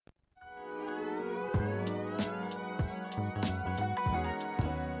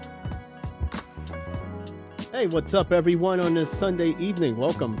Hey, what's up, everyone, on this Sunday evening?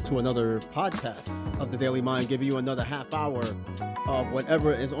 Welcome to another podcast of the Daily Mind, giving you another half hour of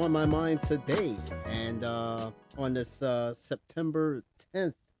whatever is on my mind today. And on this September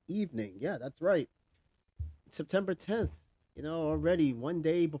 10th evening, yeah, that's right, September 10th, already one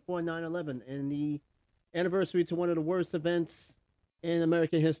day before 9/11, and the anniversary to one of the worst events in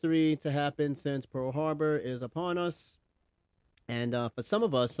American history to happen since Pearl Harbor is upon us. And for some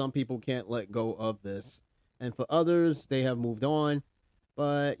of us, some people can't let go of this. And for others, they have moved on.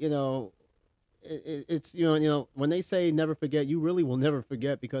 But, it's, when they say never forget, you really will never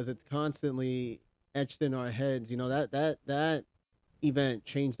forget because it's constantly etched in our heads. That event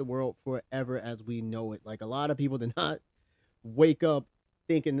changed the world forever as we know it. Like a lot of people did not wake up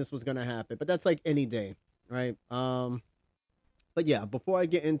thinking this was going to happen, but that's like any day, right? But yeah, before I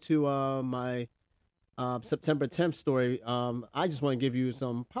get into my September 10th story, I just want to give you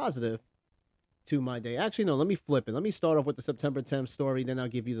some positive to my day. Actually, no, let me flip it. Let me start off with the September 10th story, then I'll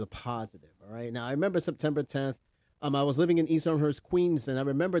give you the positive. All right. Now, I remember September 10th. I was living in East Elmhurst, Queens, and I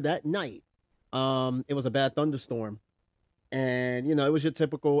remember that night. It was a bad thunderstorm, and it was your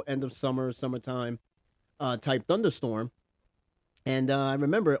typical end of summertime type thunderstorm. And I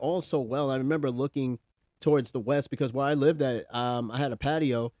remember it all so well. I remember looking towards the west because where I lived at, I had a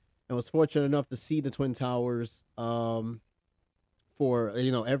patio and was fortunate enough to see the Twin Towers for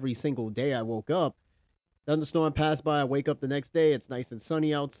every single day I woke up. Thunderstorm passed by. I wake up the next day. It's nice and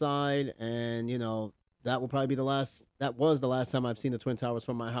sunny outside, and that will probably be the last. That was the last time I've seen the Twin Towers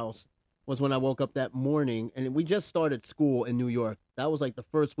from my house. Was when I woke up that morning, and we just started school in New York. That was like the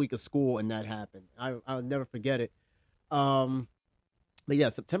first week of school, and that happened. I'll never forget it. Um, but yeah,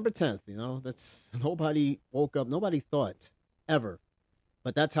 September 10th. That's nobody woke up. Nobody thought ever.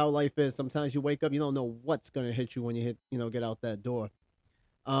 But that's how life is. Sometimes you wake up, you don't know what's gonna hit you when you get out that door.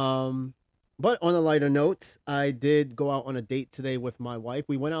 Um, but on a lighter note, I did go out on a date today with my wife.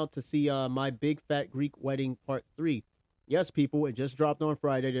 We went out to see My Big Fat Greek Wedding Part 3. Yes, people, it just dropped on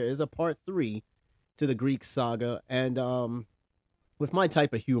Friday. There is a Part 3 to the Greek saga. And with my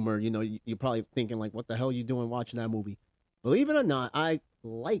type of humor, you're probably thinking, like, what the hell are you doing watching that movie? Believe it or not, I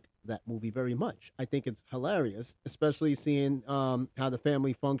like that movie very much. I think it's hilarious, especially seeing how the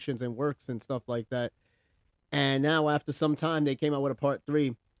family functions and works and stuff like that. And now, after some time, they came out with a part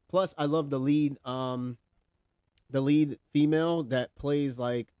three. Plus, I love the lead female that plays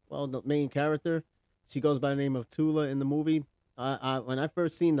like the main character. She goes by the name of Tula in the movie. When I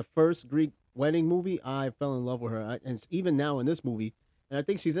first seen the first Greek wedding movie, I fell in love with her. And even now in this movie, and I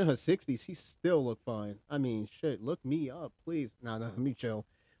think she's in her 60s, she still look fine. I mean, shit, look me up, please. Nah, let me chill.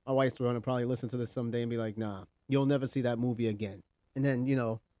 My wife's going to probably listen to this someday and be like, nah, you'll never see that movie again. And then,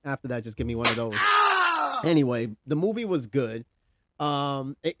 after that, just give me one of those. Anyway, the movie was good.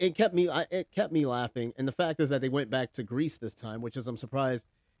 It kept me laughing, and the fact is that they went back to Greece this time, which is I'm surprised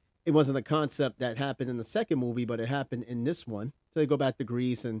it wasn't a concept that happened in the second movie, but it happened in this one. So they go back to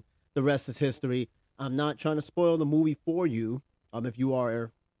Greece, and the rest is history. I'm not trying to spoil the movie for you. If you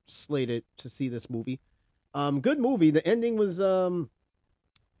are slated to see this movie, good movie. The ending was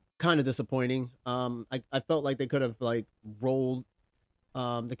kind of disappointing. I felt like they could have like rolled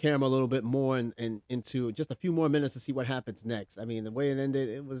the camera a little bit more and into just a few more minutes to see what happens next. I mean, the way it ended,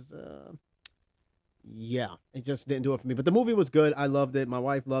 it was yeah, it just didn't do it for me. But the movie was good. I loved it. My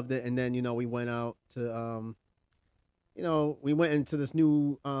wife loved it. And then we went out to we went into this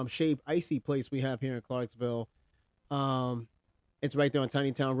new Shave Icy place we have here in Clarksville. Um, it's right there on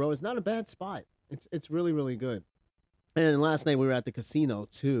Tiny Town Road. It's not a bad spot. It's really really good. And last night we were at the casino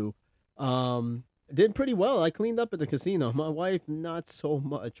too. Um, did pretty well. I cleaned up at the casino. My wife not so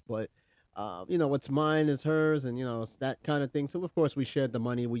much, but what's mine is hers, and it's that kind of thing. So of course we shared the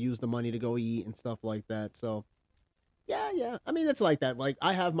money. We used the money to go eat and stuff like that. So yeah, yeah. I mean, it's like that. Like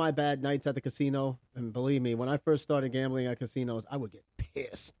I have my bad nights at the casino, and believe me, when I first started gambling at casinos, I would get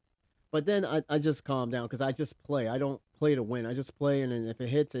pissed. But then I just calm down because I just play. I don't play to win. I just play, and then if it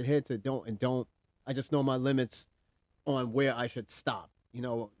hits, it hits. It don't, it don't. I just know my limits on where I should stop,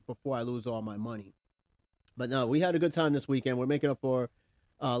 before I lose all my money. But no, we had a good time this weekend. We're making up for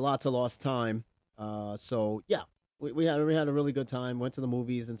lots of lost time. So yeah, we had a really good time. Went to the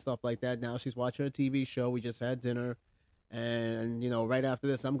movies and stuff like that. Now she's watching a TV show. We just had dinner, and right after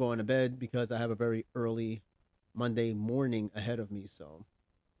this, I'm going to bed because I have a very early Monday morning ahead of me. So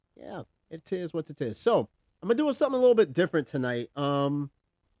yeah, it is what it is. So I'm gonna do something a little bit different tonight.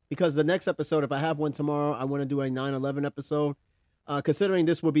 Because the next episode, if I have one tomorrow, I want to do a 9/11 episode. Considering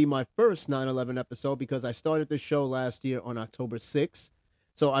this will be my first 9/11 episode because I started the show last year on October 6th.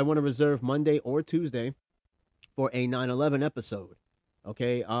 So I want to reserve Monday or Tuesday for a 9/11 episode.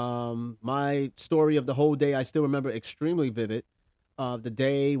 Okay. My story of the whole day, I still remember extremely vivid. Of the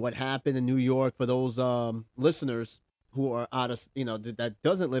day, what happened in New York for those listeners who are out of, that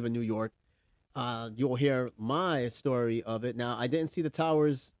doesn't live in New York. You'll hear my story of it. Now, I didn't see the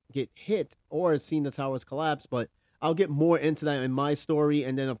towers get hit or seen the towers collapse, but I'll get more into that in my story.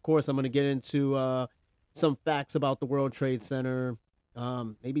 And then, of course, I'm going to get into some facts about the World Trade Center.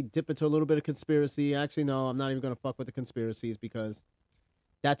 Maybe dip into a little bit of conspiracy. Actually, no, I'm not even going to fuck with the conspiracies because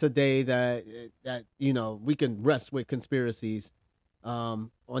that's a day that we can rest with conspiracies on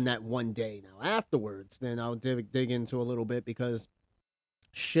that one day. Now, afterwards, then I'll dig into a little bit because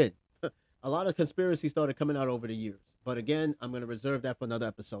shit, a lot of conspiracies started coming out over the years. But again, I'm going to reserve that for another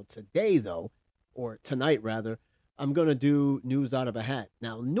episode. Today, though, or tonight rather, I'm going to do news out of a hat.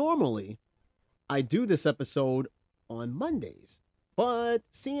 Now, normally, I do this episode on Mondays. But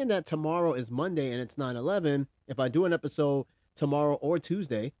seeing that tomorrow is Monday and it's 9/11, if I do an episode tomorrow or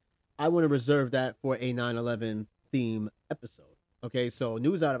Tuesday, I want to reserve that for a 9/11 theme episode. Okay, so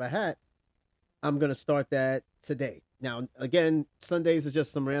news out of a hat, I'm going to start that today. Now, again, Sundays is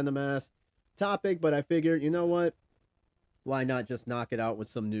just some random ass topic, but I figured, you know what? Why not just knock it out with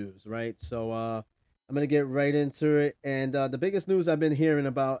some news, right? So, I'm going to get right into it. And the biggest news I've been hearing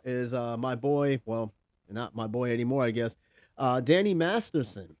about is my boy, well, not my boy anymore, I guess, Danny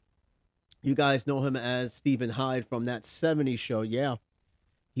Masterson. You guys know him as Stephen Hyde from that '70s show. Yeah,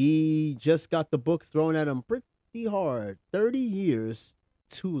 he just got the book thrown at him pretty hard, 30 years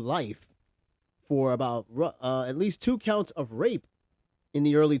to life for about at least 2 counts of rape in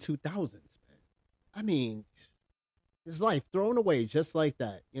the early 2000s. Man, I mean, his life thrown away just like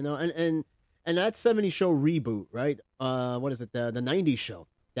that, and that '70s show reboot, right? What is it? The '90s show,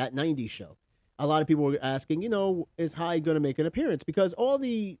 that '90s show. A lot of people were asking, is Hyde going to make an appearance? Because for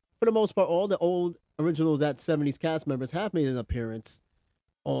the most part, all the old original that '70s cast members have made an appearance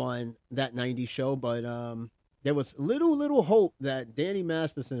on that '90s show, but there was little hope that Danny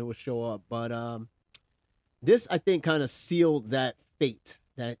Masterson would show up, but this, I think, kind of sealed that fate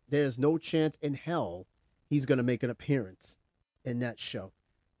that there's no chance in hell he's going to make an appearance in that show.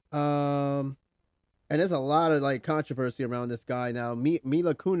 Um, and there's a lot of like controversy around this guy now.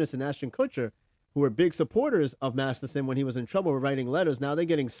 Mila Kunis and Ashton Kutcher, who were big supporters of Masterson when he was in trouble with writing letters, now they're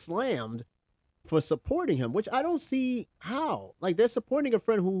getting slammed for supporting him, which I don't see how. Like they're supporting a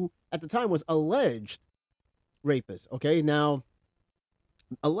friend who at the time was alleged rapist. Okay, now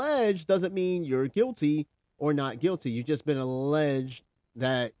alleged doesn't mean you're guilty or not guilty. You've just been alleged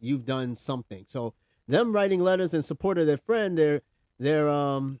that you've done something. So them writing letters in support of their friend, their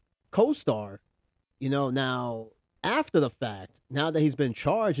co-star, now after the fact, now that he's been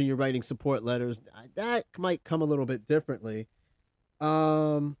charged and you're writing support letters, that might come a little bit differently.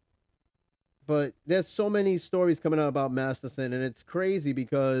 Um, but there's so many stories coming out about Masterson, and it's crazy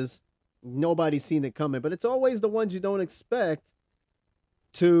because nobody's seen it coming. But it's always the ones you don't expect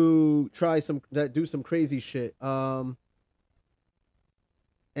to try that do some crazy shit. And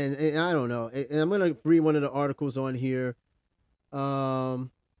I don't know. And I'm gonna read one of the articles on here.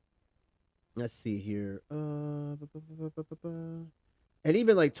 Um, let's see here. And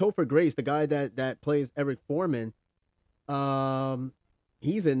even like Topher Grace, the guy that plays Eric Foreman, um,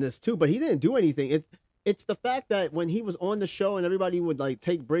 he's in this too, but he didn't do anything. It's the fact that when he was on the show and everybody would like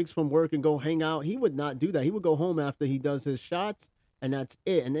take breaks from work and go hang out, he would not do that. He would go home after he does his shots, and that's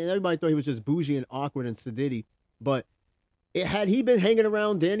it. And then everybody thought he was just bougie and awkward and sedity. But had he been hanging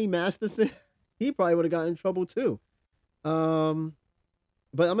around Danny Masterson, he probably would have gotten in trouble too. Um,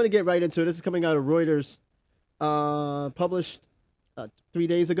 but I'm gonna get right into it. This is coming out of Reuters, published 3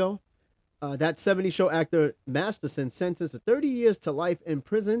 days ago. That '70s show actor Masterson sentenced to 30 years to life in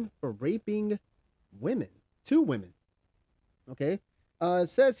prison for raping women, two women. Okay, it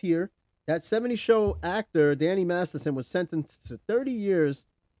says here that '70s show actor Danny Masterson was sentenced to 30 years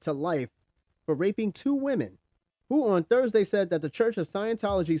to life for raping two women, who on Thursday said that the Church of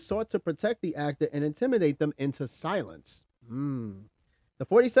Scientology sought to protect the actor and intimidate them into silence. The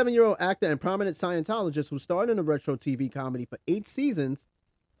 47-year-old actor and prominent Scientologist who starred in a retro TV comedy for 8 seasons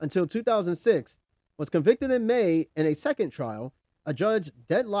until 2006 was convicted in May in a second trial. A judge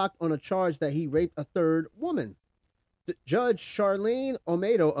deadlocked on a charge that he raped a third woman. Judge Charlene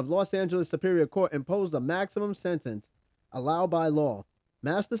Olmedo of Los Angeles Superior Court imposed a maximum sentence allowed by law.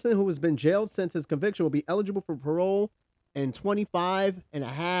 Masterson, who has been jailed since his conviction, will be eligible for parole in 25 and a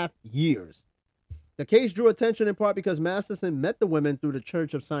half years. The case drew attention in part because Masterson met the women through the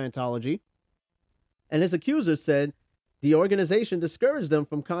Church of Scientology, and his accusers said the organization discouraged them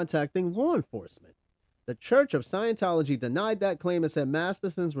from contacting law enforcement. The Church of Scientology denied that claim and said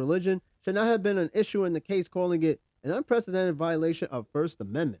Masterson's religion should not have been an issue in the case, calling it an unprecedented violation of First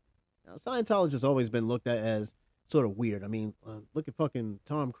Amendment. Now, Scientology has always been looked at as sort of weird. I mean, look at fucking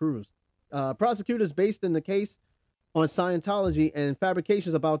Tom Cruise. Prosecutors based in the case on Scientology and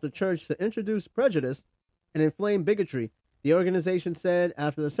fabrications about the church to introduce prejudice and inflame bigotry, the organization said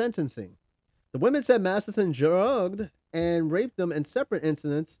after the sentencing. The women said Masterson drugged and raped them in separate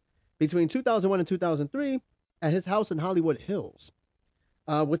incidents between 2001 and 2003 at his house in Hollywood Hills.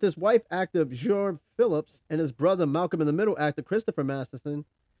 With his wife, actor Bjorn Phillips, and his brother, Malcolm in the Middle actor Christopher Masterson,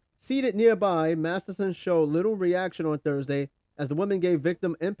 seated nearby, Masterson showed little reaction on Thursday as the women gave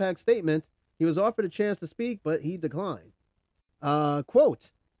victim impact statements. He was offered a chance to speak, but he declined.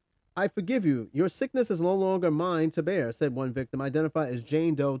 Quote, I forgive you. Your sickness is no longer mine to bear, said one victim, identified as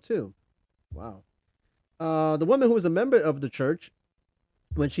Jane Doe 2. Wow. The woman who was a member of the church,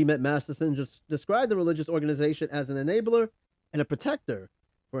 when she met Masterson, just described the religious organization as an enabler and a protector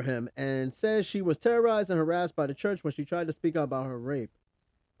for him, and says she was terrorized and harassed by the church when she tried to speak out about her rape.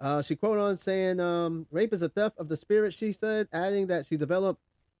 She quoted on saying, rape is a theft of the spirit, she said, adding that she developed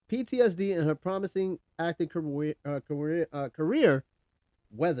PTSD in her promising acting career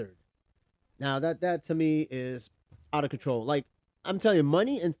weathered. Now, that to me is out of control. Like, I'm telling you,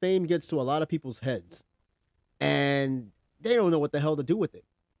 money and fame gets to a lot of people's heads, and they don't know what the hell to do with it.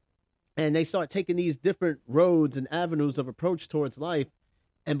 And they start taking these different roads and avenues of approach towards life,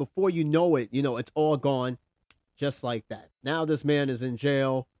 and before you know it, it's all gone just like that. Now this man is in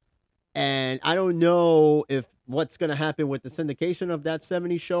jail, and I don't know if what's going to happen with the syndication of that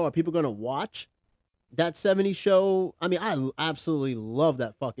 70s show. Are people going to watch that 70s show? I mean, I absolutely love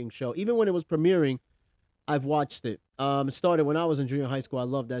that fucking show. Even when it was premiering, I've watched it. It started when I was in junior high school. I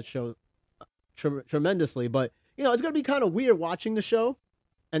loved that show tremendously. But, it's going to be kind of weird watching the show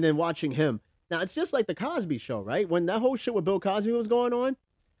and then watching him. Now, it's just like the Cosby Show, right? When that whole shit with Bill Cosby was going on,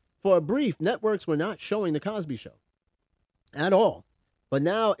 for a brief, networks were not showing the Cosby Show at all. But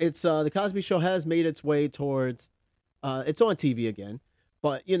now it's the Cosby Show has made its way towards it's on TV again.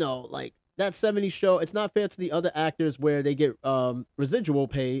 But like that 70s show, it's not fair to the other actors where they get residual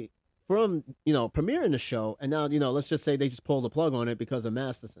pay from premiering the show, and now let's just say they just pull the plug on it because of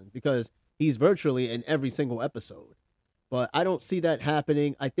Masterson, because he's virtually in every single episode. But I don't see that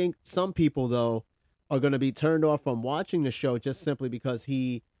happening. I think some people though are going to be turned off from watching the show just simply because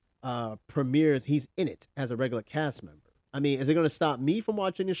he premieres, he's in it as a regular cast member. I mean, is it going to stop me from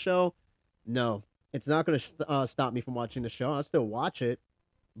watching the show? No, it's not going to stop me from watching the show. I'll still watch it.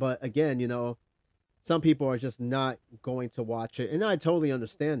 But again, some people are just not going to watch it. And I totally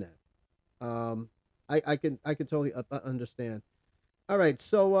understand that. I can totally understand. All right,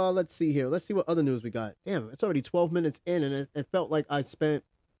 so let's see here. Let's see what other news we got. Damn, it's already 12 minutes in, and it felt like I spent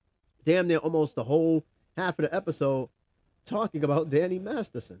damn near almost the whole half of the episode talking about Danny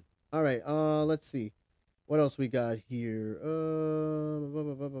Masterson. All right, let's see. What else we got here?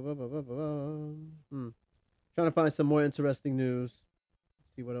 Trying to find some more interesting news.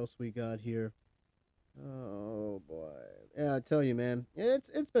 Let's see what else we got here. Oh boy. Yeah, I tell you, man. It's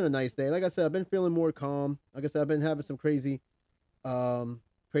been a nice day. Like I said, I've been feeling more calm. Like I said, I've been having some crazy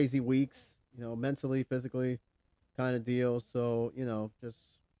weeks, mentally, physically kind of deal. So, just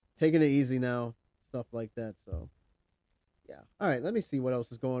taking it easy now, stuff like that. So yeah. All right, let me see what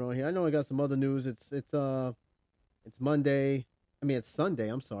else is going on here. I know I got some other news. It's Monday. I mean, it's Sunday.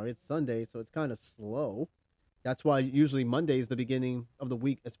 I'm sorry. It's Sunday, so it's kind of slow. That's why usually Monday is the beginning of the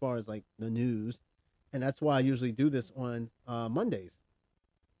week as far as like the news. And that's why I usually do this on Mondays.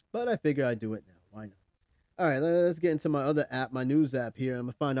 But I figure I'd do it now. Why not? All right, let's get into my other app, my news app here. I'm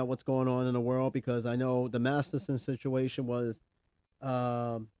going to find out what's going on in the world because I know the Masterson situation was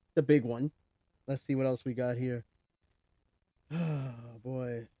the big one. Let's see what else we got here. Oh,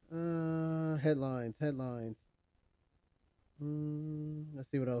 boy. Headlines.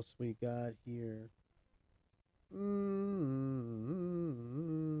 Let's see what else we got here.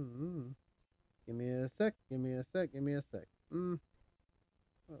 Give me a sec. What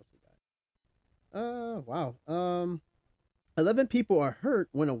else we got? Wow. 11 people are hurt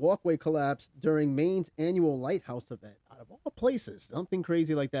when a walkway collapsed during Maine's annual lighthouse event. Out of all places, something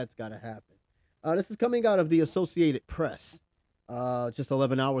crazy like that's got to happen. This is coming out of the Associated Press just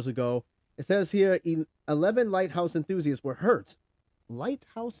 11 hours ago. It says here 11 lighthouse enthusiasts were hurt.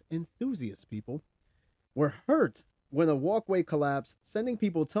 Lighthouse enthusiasts, people, were hurt when a walkway collapsed, sending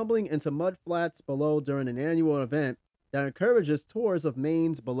people tumbling into mud flats below during an annual event that encourages tours of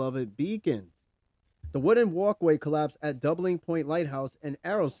Maine's beloved beacons. The wooden walkway collapsed at Doubling Point Lighthouse in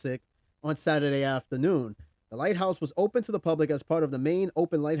Aroostook on Saturday afternoon. The lighthouse was open to the public as part of the Maine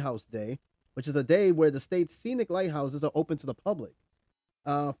Open Lighthouse Day, which is a day where the state's scenic lighthouses are open to the public.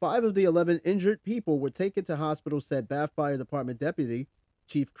 Five of the 11 injured people were taken to hospital, said Bath Fire Department Deputy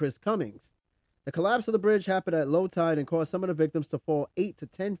Chief Chris Cummings. The collapse of the bridge happened at low tide and caused some of the victims to fall 8 to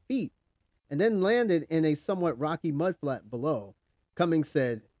 10 feet and then landed in a somewhat rocky mudflat below. Cummings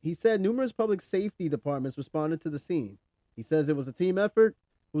said, he said numerous public safety departments responded to the scene. He says it was a team effort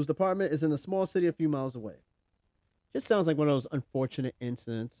whose department is in a small city a few miles away. Just sounds like one of those unfortunate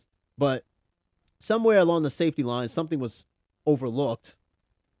incidents, but somewhere along the safety line, something was overlooked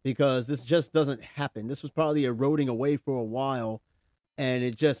because this just doesn't happen. This was probably eroding away for a while and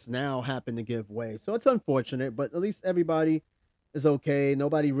it just now happened to give way. So it's unfortunate, but at least everybody is okay.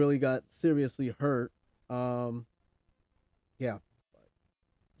 Nobody really got seriously hurt. Um, yeah,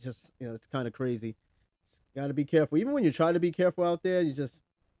 just it's kind of crazy. Got to be careful. Even when you try to be careful out there, you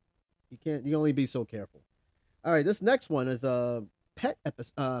can't. You can only be so careful. All right, this next one is a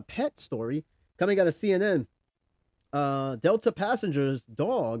pet story coming out of CNN. Delta passenger's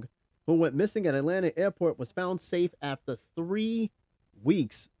dog who went missing at Atlanta airport was found safe after 3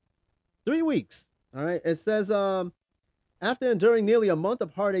 weeks. 3 weeks. All right. It says after enduring nearly a month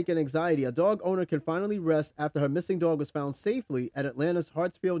of heartache and anxiety, a dog owner can finally rest after her missing dog was found safely at Atlanta's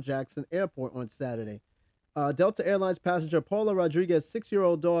Hartsfield-Jackson Airport on Saturday. Delta Airlines passenger Paula Rodriguez's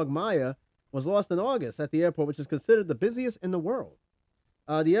 6-year-old dog Maya was lost in August at the airport, which is considered the busiest in the world.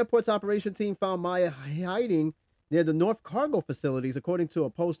 The airport's operation team found Maya hiding near the North Cargo facilities, according to a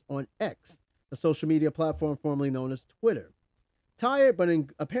post on X, the social media platform formerly known as Twitter. Tired but in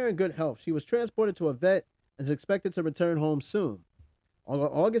apparent good health, she was transported to a vet and is expected to return home soon. On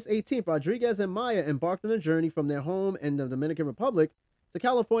August 18th, Rodriguez and Maya embarked on a journey from their home in the Dominican Republic to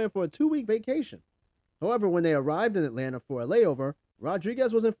California for a 2-week vacation. However, when they arrived in Atlanta for a layover,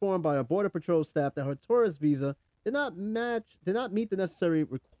 Rodriguez was informed by a Border Patrol staff that her tourist visa did not meet the necessary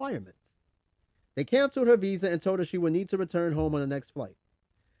requirements. They canceled her visa and told her she would need to return home on the next flight.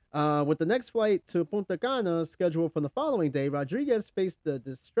 With the next flight to Punta Cana scheduled for the following day, Rodriguez faced the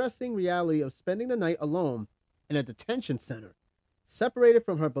distressing reality of spending the night alone in a detention center, separated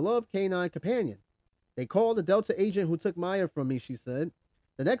from her beloved canine companion. They called the Delta agent who took Maya from me, she said.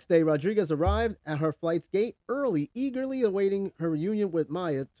 The next day, Rodriguez arrived at her flight's gate early, eagerly awaiting her reunion with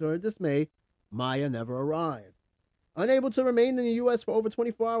Maya. To her dismay, Maya never arrived. Unable to remain in the U.S. for over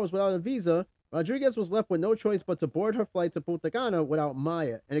 24 hours without a visa, Rodriguez was left with no choice but to board her flight to Punta Cana without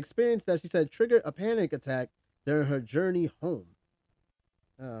Maya, an experience that she said triggered a panic attack during her journey home.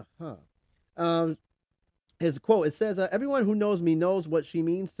 Uh-huh. His quote, it says, everyone who knows me knows what she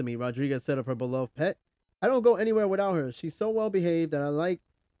means to me, Rodriguez said of her beloved pet. I don't go anywhere without her. She's so well behaved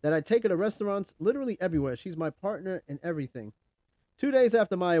that I take her to restaurants literally everywhere. She's my partner in everything. 2 days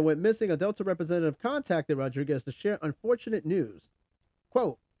after Maya went missing, a Delta representative contacted Rodriguez to share unfortunate news.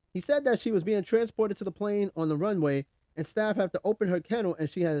 Quote, he said that she was being transported to the plane on the runway and staff had to open her kennel and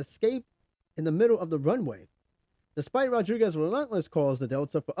she had escaped in the middle of the runway. Despite Rodriguez's relentless calls to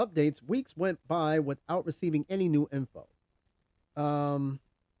Delta for updates, weeks went by without receiving any new info.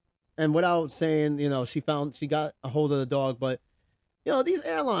 And without saying, she got a hold of the dog, but these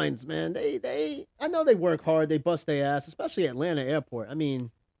airlines, man, I know they work hard, they bust their ass, especially Atlanta Airport. I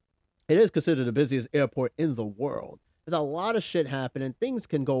mean, it is considered the busiest airport in the world. There's a lot of shit happening. Things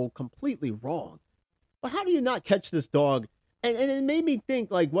can go completely wrong. But how do you not catch this dog? And it made me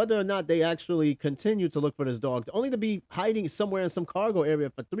think, like, whether or not they actually continue to look for this dog, only to be hiding somewhere in some cargo area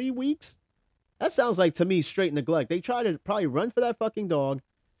for 3 weeks. That sounds like, to me, straight neglect. They tried to probably run for that fucking dog.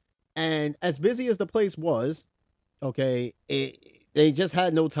 And as busy as the place was, okay, they just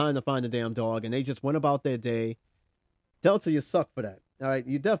had no time to find the damn dog. And they just went about their day. Delta, you suck for that. All right,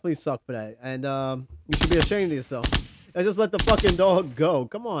 you definitely suck for that. And you should be ashamed of yourself. And just let the fucking dog go.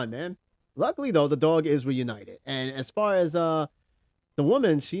 Come on, man. Luckily, though, the dog is reunited. And as far as the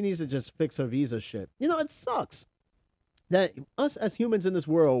woman, she needs to just fix her visa shit. It sucks that us as humans in this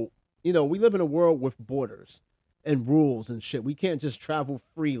world, we live in a world with borders and rules and shit. We can't just travel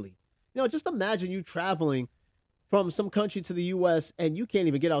freely. Just imagine you traveling from some country to the U.S. and you can't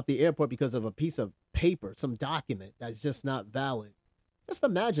even get out the airport because of a piece of paper, some document that's just not valid. Just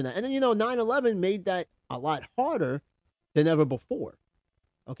imagine that. And then, 9/11 made that a lot harder than ever before.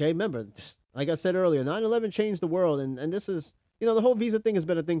 Okay, remember, like I said earlier, 9/11 changed the world. And this is, the whole visa thing has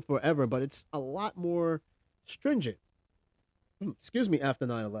been a thing forever, but it's a lot more stringent. Excuse me, after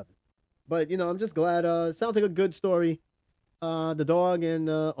 9/11. But, I'm just glad. It sounds like a good story. The dog and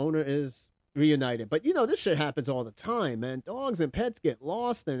the owner is reunited. But, this shit happens all the time, man. Dogs and pets get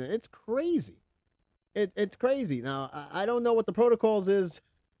lost, and it's crazy. It's crazy. Now, I don't know what the protocols is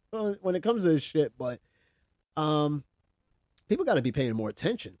when it comes to this shit, but people got to be paying more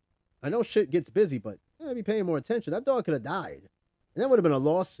attention. I know shit gets busy, but you got to be paying more attention. That dog could have died. And that would have been a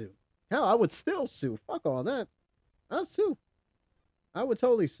lawsuit. Hell, I would still sue. Fuck all that. I'll sue. I would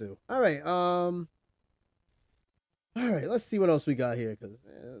totally sue. All right, let's see what else we got here because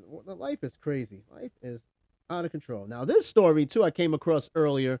life is crazy. Life is out of control. Now, this story, too, I came across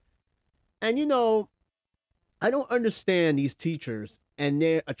earlier. And, I don't understand these teachers and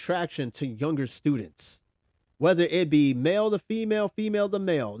their attraction to younger students, whether it be male to female, female to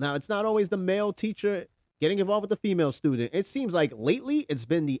male. Now, it's not always the male teacher getting involved with the female student. It seems like lately it's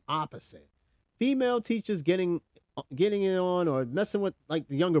been the opposite. Female teachers getting in on or messing with like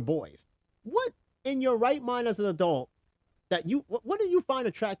the younger boys. What in your right mind as an adult that what do you find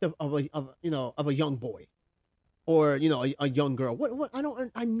attractive of a young boy or a young girl? What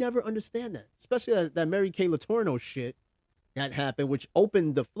I never understand that, especially that Mary Kay Letourneau shit that happened, which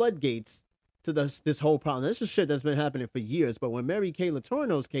opened the floodgates to this whole problem. This is shit that's been happening for years, but when Mary Kay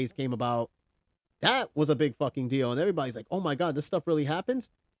Letourneau's case came about, that was a big fucking deal, and everybody's like, "Oh my god, this stuff really happens."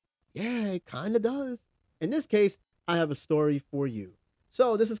 Yeah, it kind of does. In this case, I have a story for you.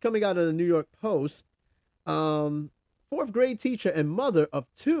 So this is coming out of the New York Post. Um, Fourth grade teacher and mother of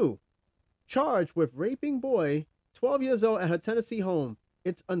two charged with raping boy 12 years old at her Tennessee home.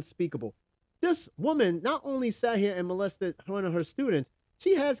 It's unspeakable. This woman not only sat here and molested one of her students,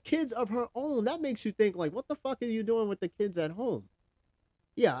 she has kids of her own. That makes you think, like, what the fuck are you doing with the kids at home?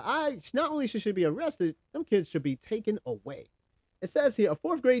 Yeah, I not only should she be arrested, them kids should be taken away. It says here a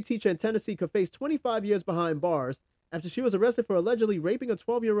fourth grade teacher in Tennessee could face 25 years behind bars after she was arrested for allegedly raping a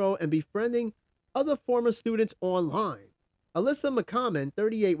 12-year-old and befriending other former students online. Alyssa McCommon,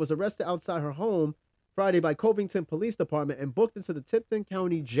 38, was arrested outside her home Friday by Covington Police Department and booked into the Tipton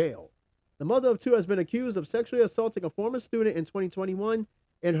County Jail. The mother of two has been accused of sexually assaulting a former student in 2021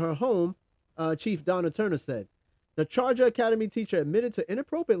 in her home, Chief Donna Turner said. The Charger Academy teacher admitted to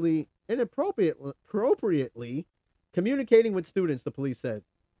inappropriately communicating with students, the police said.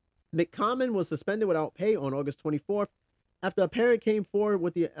 McCommon was suspended without pay on August 24th after a parent came forward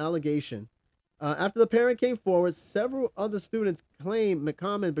with the allegation. After the parent came forward, several other students claimed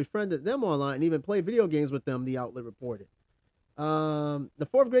McCommon befriended them online and even played video games with them, the outlet reported. The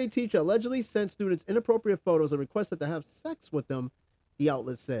fourth grade teacher allegedly sent students inappropriate photos and requested to have sex with them, the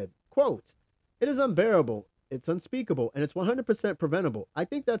outlet said. Quote, "It is unbearable, it's unspeakable, and it's 100% preventable. I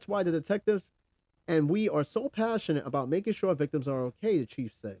think that's why the detectives and we are so passionate about making sure victims are okay," the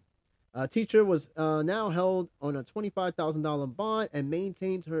chief said. Teacher was now held on a $25,000 bond and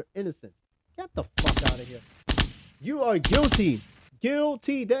maintains her innocence. Get the fuck out of here. You are guilty.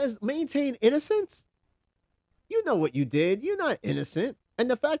 Guilty. There's maintain innocence? You know what you did. You're not innocent.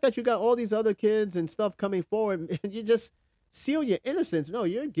 And the fact that you got all these other kids and stuff coming forward, you just seal your innocence. No,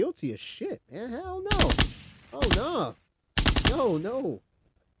 you're guilty as shit, man. Hell no. Oh, no. No, no.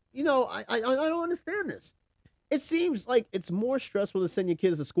 I don't understand this. It seems like it's more stressful to send your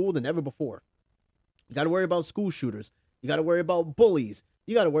kids to school than ever before. You got to worry about school shooters. You got to worry about bullies.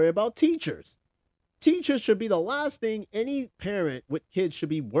 You got to worry about teachers. Teachers should be the last thing any parent with kids should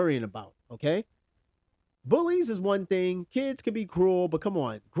be worrying about, okay? Bullies is one thing. Kids can be cruel, but come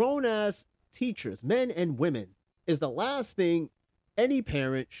on. Grown ass teachers, men and women, is the last thing any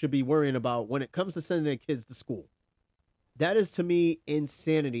parent should be worrying about when it comes to sending their kids to school. That is to me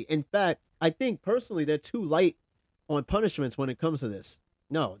insanity. In fact, I think personally they're too light on punishments when it comes to this.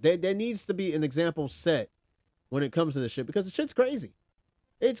 No, there needs to be an example set when it comes to this shit because the shit's crazy.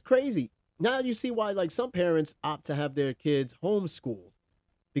 It's crazy. Now you see why like some parents opt to have their kids homeschooled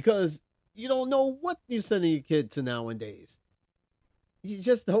because you don't know what you're sending your kid to nowadays. You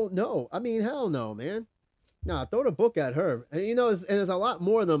just don't know. I mean, hell no, man. Nah, throw the book at her. And there's a lot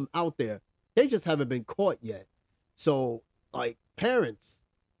more of them out there. They just haven't been caught yet. So, like parents,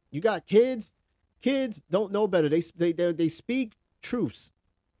 you got kids. Kids don't know better. They speak truths.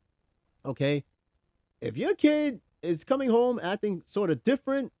 Okay, if your kid is coming home acting sort of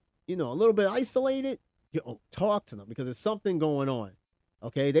different, a little bit isolated, talk to them because there's something going on.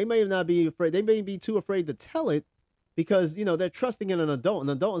 Okay, they may not be afraid. They may be too afraid to tell it because they're trusting in an adult, and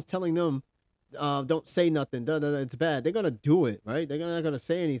the adult is telling them, "Don't say nothing. It's bad." They're gonna do it, right? They're not gonna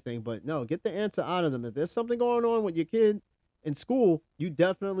say anything, but no, get the answer out of them. If there's something going on with your kid in school, you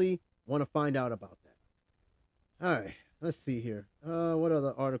definitely want to find out about that. All right, let's see here. What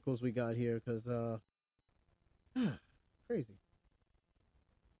other articles we got here? Because crazy.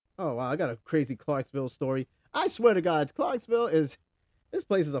 Oh wow, I got a crazy Clarksville story. I swear to God, Clarksville is this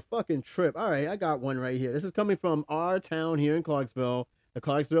place is a fucking trip. All right, I got one right here. This is coming from our town here in Clarksville, the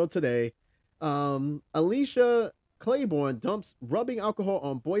Clarksville Today. Alicia Claiborne dumps rubbing alcohol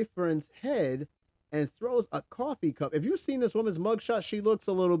on boyfriend's head and throws a coffee cup. If you've seen this woman's mugshot, she looks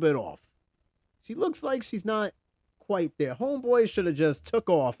a little bit off. She looks like she's not quite there. Homeboy should have just took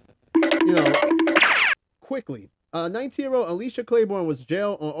off, you know, quickly. 19-year-old Alicia Claiborne was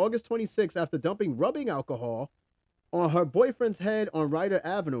jailed on August 26th after dumping rubbing alcohol on her boyfriend's head on Ryder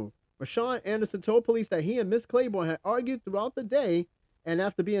Avenue. Rashawn Anderson told police that he and Miss Claiborne had argued throughout the day, and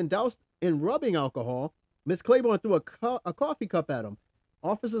after being doused in rubbing alcohol, Miss Claiborne threw a coffee cup at him.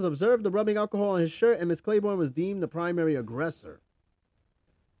 Officers observed the rubbing alcohol on his shirt, and Miss Claiborne was deemed the primary aggressor.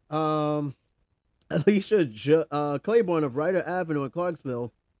 Alicia Claiborne of Ryder Avenue in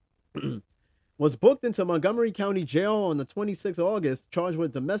Clarksville was booked into Montgomery County Jail on the 26th of August, charged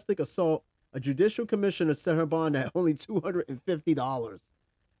with domestic assault. A judicial commissioner set her bond at only $250.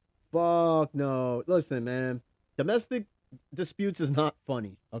 Fuck no. Listen, man. Domestic disputes is not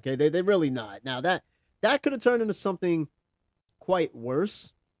funny. Okay, they really not. Now that could have turned into something quite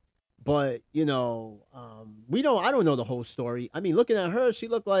worse. But we don't. I don't know the whole story. I mean, looking at her, she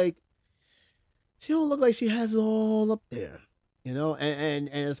don't look like she has it all up there. And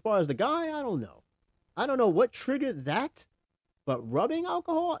as far as the guy, I don't know. I don't know what triggered that. But rubbing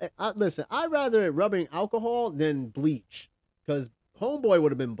alcohol, listen, I'd rather rubbing alcohol than bleach, because homeboy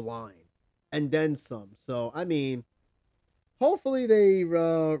would have been blind and then some. So I mean, hopefully they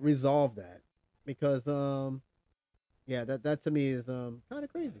resolve that, because yeah, that to me is kind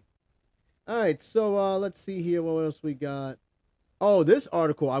of crazy. All right, so let's see here, what else we got. Oh, this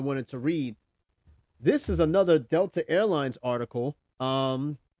article I wanted to read. This is another Delta Airlines article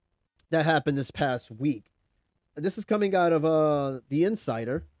that happened this past week. This is coming out of the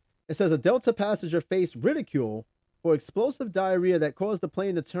Insider. It says a Delta passenger faced ridicule for explosive diarrhea that caused the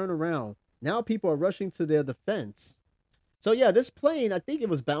plane to turn around. Now people are rushing to their defense. So yeah, this plane, I think it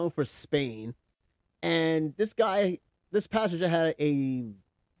was bound for Spain, and this passenger had a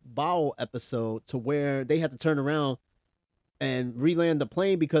bowel episode to where they had to turn around and re-land the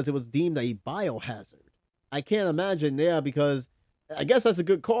plane because it was deemed a biohazard. I can't imagine, yeah, because I guess that's a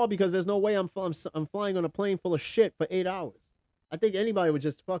good call, because there's no way I'm flying on a plane full of shit for 8 hours. I think anybody would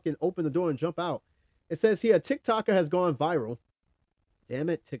just fucking open the door and jump out. It says here, TikToker has gone viral. Damn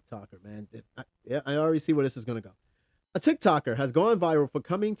it, TikToker, man. I already see where this is going to go. A TikToker has gone viral for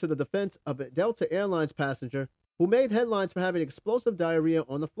coming to the defense of a Delta Airlines passenger who made headlines for having explosive diarrhea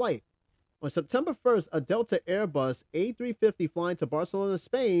on the flight. On September 1st, a Delta Airbus A350 flying to Barcelona,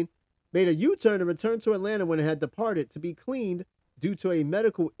 Spain, made a U-turn and returned to Atlanta when it had departed to be cleaned due to a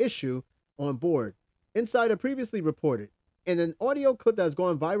medical issue on board. Insider previously reported. In an audio clip that has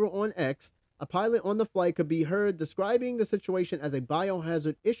gone viral on X, a pilot on the flight could be heard describing the situation as a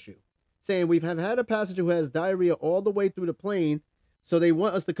biohazard issue, saying, "We have had a passenger who has diarrhea all the way through the plane, so they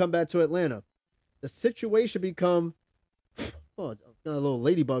want us to come back to Atlanta. The situation become..." Oh, got a little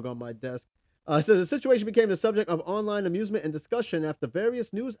ladybug on my desk. It says the situation became the subject of online amusement and discussion after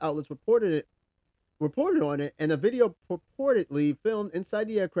various news outlets reported on it, and a video purportedly filmed inside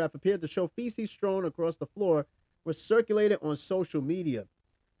the aircraft appeared to show feces strewn across the floor, was circulated on social media.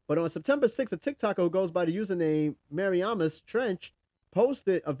 But on September 6th, a TikToker who goes by the username Mariamus Trench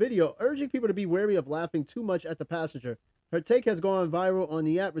posted a video urging people to be wary of laughing too much at the passenger. Her take has gone viral on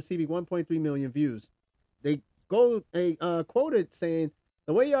the app, receiving 1.3 million views. They quoted saying,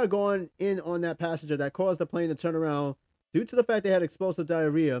 "The way you are going in on that passenger that caused the plane to turn around due to the fact they had explosive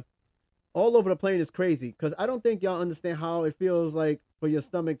diarrhea all over the plane is crazy, because I don't think y'all understand how it feels like for your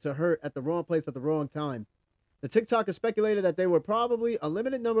stomach to hurt at the wrong place at the wrong time." The TikToker speculated that there were probably a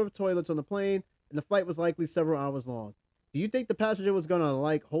limited number of toilets on the plane, and the flight was likely several hours long. "Do you think the passenger was going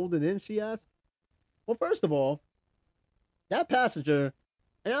to, hold it in?" she asked. Well, first of all, that passenger,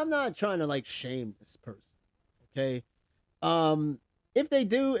 and I'm not trying to, shame this person, okay? If they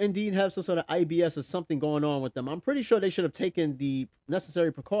do indeed have some sort of IBS or something going on with them, I'm pretty sure they should have taken the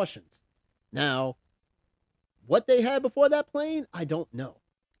necessary precautions. Now, what they had before that plane, I don't know.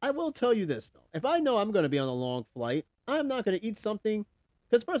 I will tell you this, though. If I know I'm going to be on a long flight, I'm not going to eat something.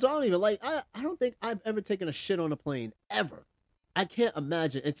 Because first of all, I don't even I don't think I've ever taken a shit on a plane. Ever. I can't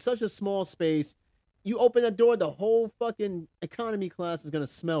imagine. It's such a small space. You open the door, the whole fucking economy class is going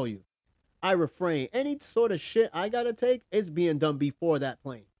to smell you. I refrain. Any sort of shit I got to take is being done before that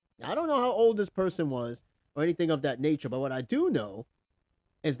plane. Now, I don't know how old this person was or anything of that nature. But what I do know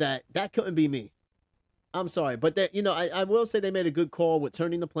is that couldn't be me. I'm sorry, but I will say they made a good call with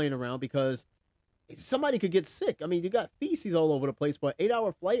turning the plane around, because somebody could get sick. I mean, you got feces all over the place for an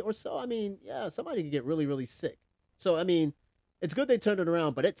 8-hour flight or so. I mean, yeah, somebody could get really, really sick. So, I mean, it's good they turned it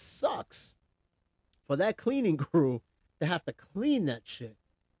around, but it sucks for that cleaning crew to have to clean that shit.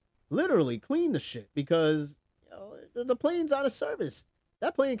 Literally clean the shit, because the plane's out of service.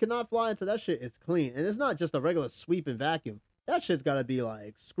 That plane cannot fly until that shit is clean. And it's not just a regular sweep and vacuum. That shit's got to be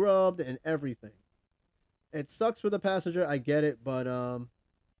scrubbed and everything. It sucks for the passenger. I get it, but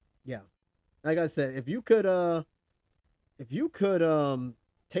yeah. Like I said, if you could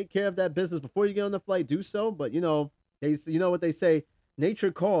take care of that business before you get on the flight, do so. But you know what they say,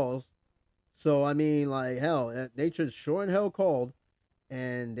 nature calls. So I mean, like hell, nature sure and hell called,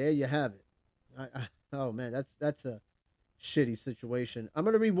 and there you have it. Oh man, that's a shitty situation. I'm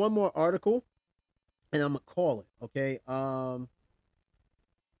gonna read one more article, and I'm gonna call it. Okay. Let's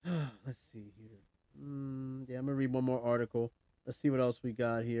see here. Yeah, I'm gonna read one more article. Let's see what else we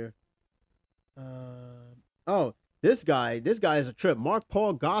got here. Oh, this guy is a trip. Mark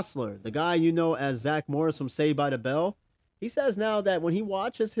Paul Gosselaar, the guy you know as Zach Morris from Saved by the Bell. He says now that when he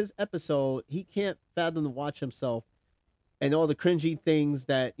watches his episode, he can't fathom to watch himself and all the cringy things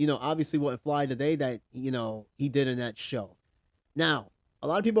that obviously wouldn't fly today that he did in that show. Now, a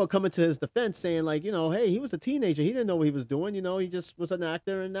lot of people are coming to his defense saying like, hey, he was a teenager. He didn't know what he was doing. He just was an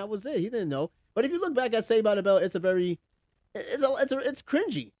actor and that was it. He didn't know. But if you look back at Saved by the Bell, it's a very it's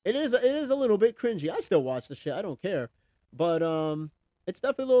cringy. It is a little bit cringy. I still watch the shit. I don't care. But it's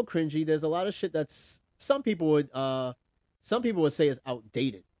definitely a little cringy. There's a lot of shit that's some people would say is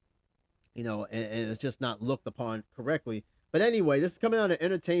outdated, and it's just not looked upon correctly. But anyway, this is coming out of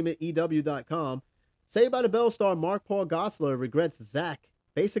entertainmentew.com. Saved by the Bell star Mark Paul Gosselaar regrets Zach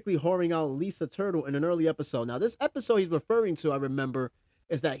basically whoring out Lisa Turtle in an early episode. Now, this episode he's referring to, I remember,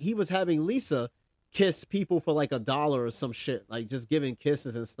 is that he was having Lisa kiss people for like $1 or some shit, like just giving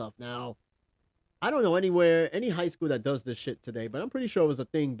kisses and stuff. Now, I don't know any high school that does this shit today, but I'm pretty sure it was a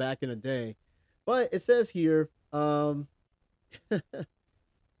thing back in the day. But it says here,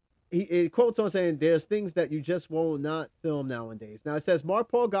 it quotes on saying there's things that you just will not film nowadays. Now it says Mark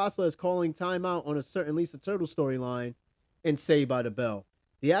Paul Gosselaar is calling timeout on a certain Lisa Turtle storyline in Saved by the Bell.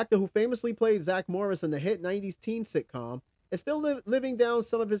 The actor who famously played Zach Morris in the hit 90s teen sitcom is still living down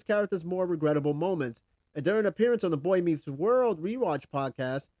some of his character's more regrettable moments. And during an appearance on the Boy Meets World rewatch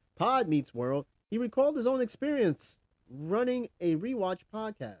podcast, Pod Meets World, he recalled his own experience running a rewatch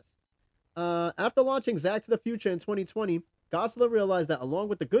podcast. After launching Zach to the Future in 2020, Gosselaar realized that along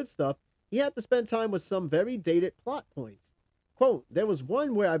with the good stuff, he had to spend time with some very dated plot points. Quote, there was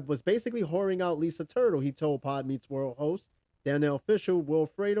one where I was basically whoring out Lisa Turtle, he told Pod Meets World host Danielle Fisher, Will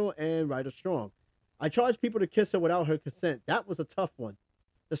Friedle, and Ryder Strong. I charged people to kiss her without her consent. That was a tough one.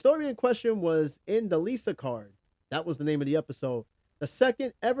 The story in question was In the Lisa Card. That was the name of the episode. The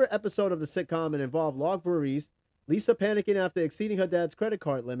second ever episode of the sitcom and involved Log Voorhees, Lisa panicking after exceeding her dad's credit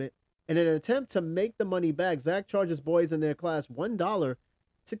card limit. In an attempt to make the money back, Zach charges boys in their class $1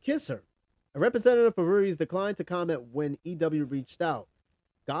 to kiss her. A representative for Voorhees declined to comment when EW reached out.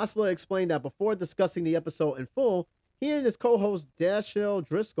 Gosselaar explained that before discussing the episode in full, he and his co-host Dashiell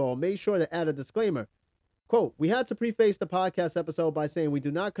Driscoll made sure to add a disclaimer. Quote, we had to preface the podcast episode by saying we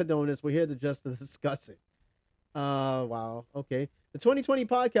do not condone this. We're here to just discuss it. Wow. Okay. The 2020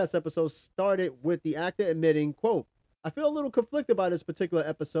 podcast episode started with the actor admitting, quote, I feel a little conflicted by this particular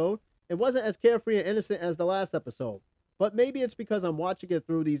episode. It wasn't as carefree and innocent as the last episode. But maybe it's because I'm watching it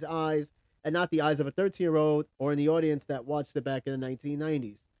through these eyes and not the eyes of a 13-year-old or in the audience that watched it back in the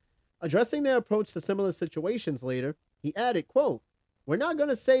 1990s. Addressing their approach to similar situations later, he added, quote, we're not going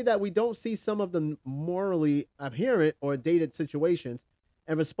to say that we don't see some of the morally abhorrent or dated situations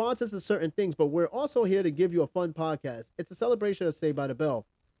and responses to certain things, but we're also here to give you a fun podcast. It's a celebration of Saved by the Bell.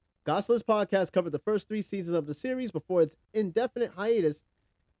 Gosselaar's podcast covered the first 3 seasons of the series before its indefinite hiatus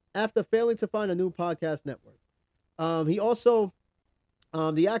after failing to find a new podcast network. The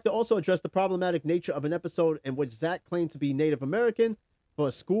actor also addressed the problematic nature of an episode in which Zach claimed to be Native American for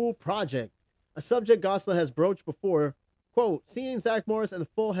a school project, a subject Gosselaar has broached before. Quote, seeing Zach Morris in the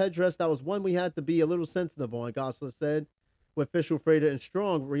full headdress, that was one we had to be a little sensitive on, Gosselaar said, with Fisher, Frater, and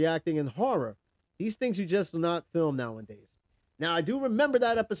Strong reacting in horror. These things you just do not film nowadays. Now, I do remember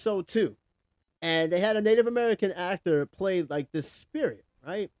that episode too. And they had a Native American actor play like this spirit,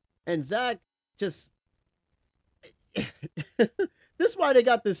 right? And Zach just this is why they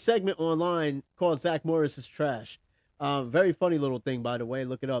got this segment online called Zach Morris is Trash. Very funny little thing, by the way.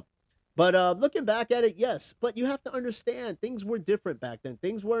 Look it up. But looking back at it, yes. But you have to understand things were different back then.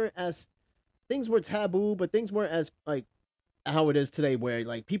 Things were taboo, but things weren't as like how it is today, where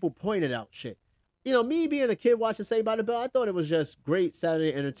like people pointed out shit. Me being a kid watching Saved by the Bell, I thought it was just great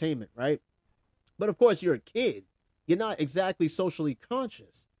Saturday entertainment, right? But of course, you're a kid. You're not exactly socially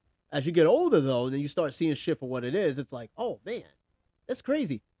conscious. As you get older, though, and then you start seeing shit for what it is, it's like, oh, man, that's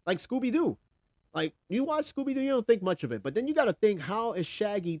crazy. Like Scooby-Doo. Like, you watch Scooby-Doo, you don't think much of it. But then you got to think, how is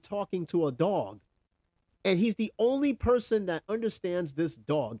Shaggy talking to a dog? And he's the only person that understands this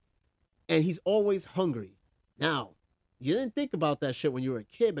dog. And he's always hungry. Now, you didn't think about that shit when you were a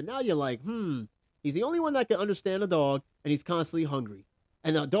kid, but now you're like, He's the only one that can understand a dog, and he's constantly hungry.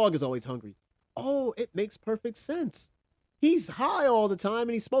 And a dog is always hungry. Oh, it makes perfect sense. He's high all the time,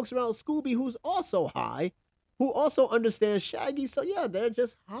 and he smokes around Scooby, who's also high, who also understands Shaggy. So yeah, they're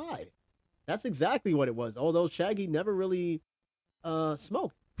just high. That's exactly what it was. Although Shaggy never really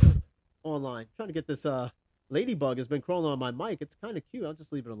smoked online. Trying to get this ladybug has been crawling on my mic. It's kind of cute. I'll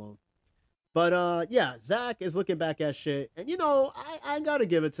just leave it alone. But yeah, Zach is looking back at shit, and I gotta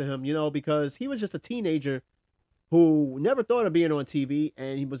give it to him, because he was just a teenager who never thought of being on TV,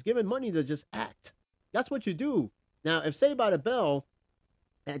 and he was given money to just act. That's what you do. Now, if Saved by the Bell,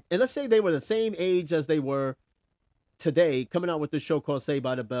 and let's say they were the same age as they were today, coming out with this show called Saved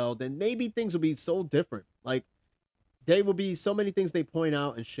by the Bell, then maybe things would be so different. Like, there will be so many things they point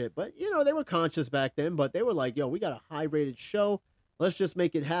out and shit. But they were conscious back then. But they were like, "Yo, we got a high-rated show. Let's just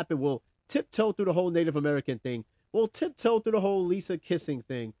make it happen. We'll tiptoe through the whole Native American thing. We'll tiptoe through the whole Lisa kissing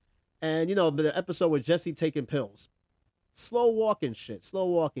thing, and the episode with Jesse taking pills, slow walking shit, slow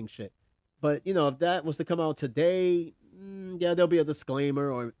walking shit." But if that was to come out today, yeah, there'll be a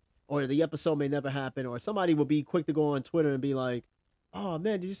disclaimer, or the episode may never happen, or somebody will be quick to go on Twitter and be like, "Oh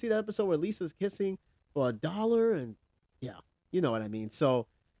man, did you see that episode where Lisa's kissing for $1?" And yeah, you know what I mean. So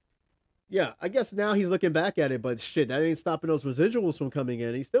yeah, I guess now he's looking back at it, but shit, that ain't stopping those residuals from coming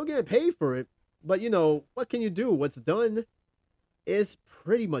in. He's still getting paid for it, but what can you do? What's done is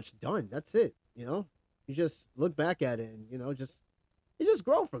pretty much done. That's it. You just look back at it, and you just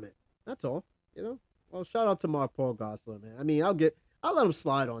grow from it. That's all. Well, shout out to Mark Paul Gosselaar, man. I mean, I'll let him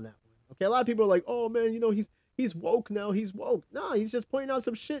slide on that one. Okay, a lot of people are like, "Oh man, he's woke now. He's woke." Nah, he's just pointing out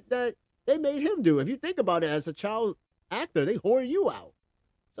some shit that they made him do. If you think about it, as a child actor, they whore you out.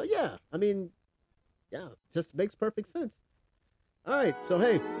 So yeah, I mean, yeah, just makes perfect sense. All right, so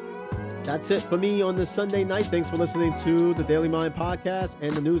hey, that's it for me on this Sunday night. Thanks for listening to the Daily Mind podcast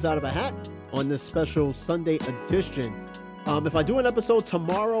and the news out of a hat on this special Sunday edition. If I do an episode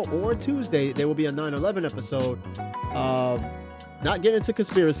tomorrow or Tuesday, there will be a 9/11 episode. Not getting into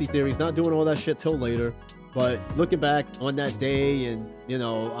conspiracy theories, not doing all that shit till later, but looking back on that day and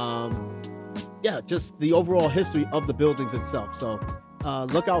yeah, just the overall history of the buildings itself. So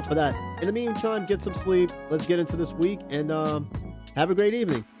look out for that. In the meantime, get some sleep. Let's get into this week, and have a great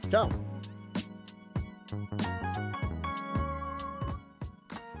evening. Ciao.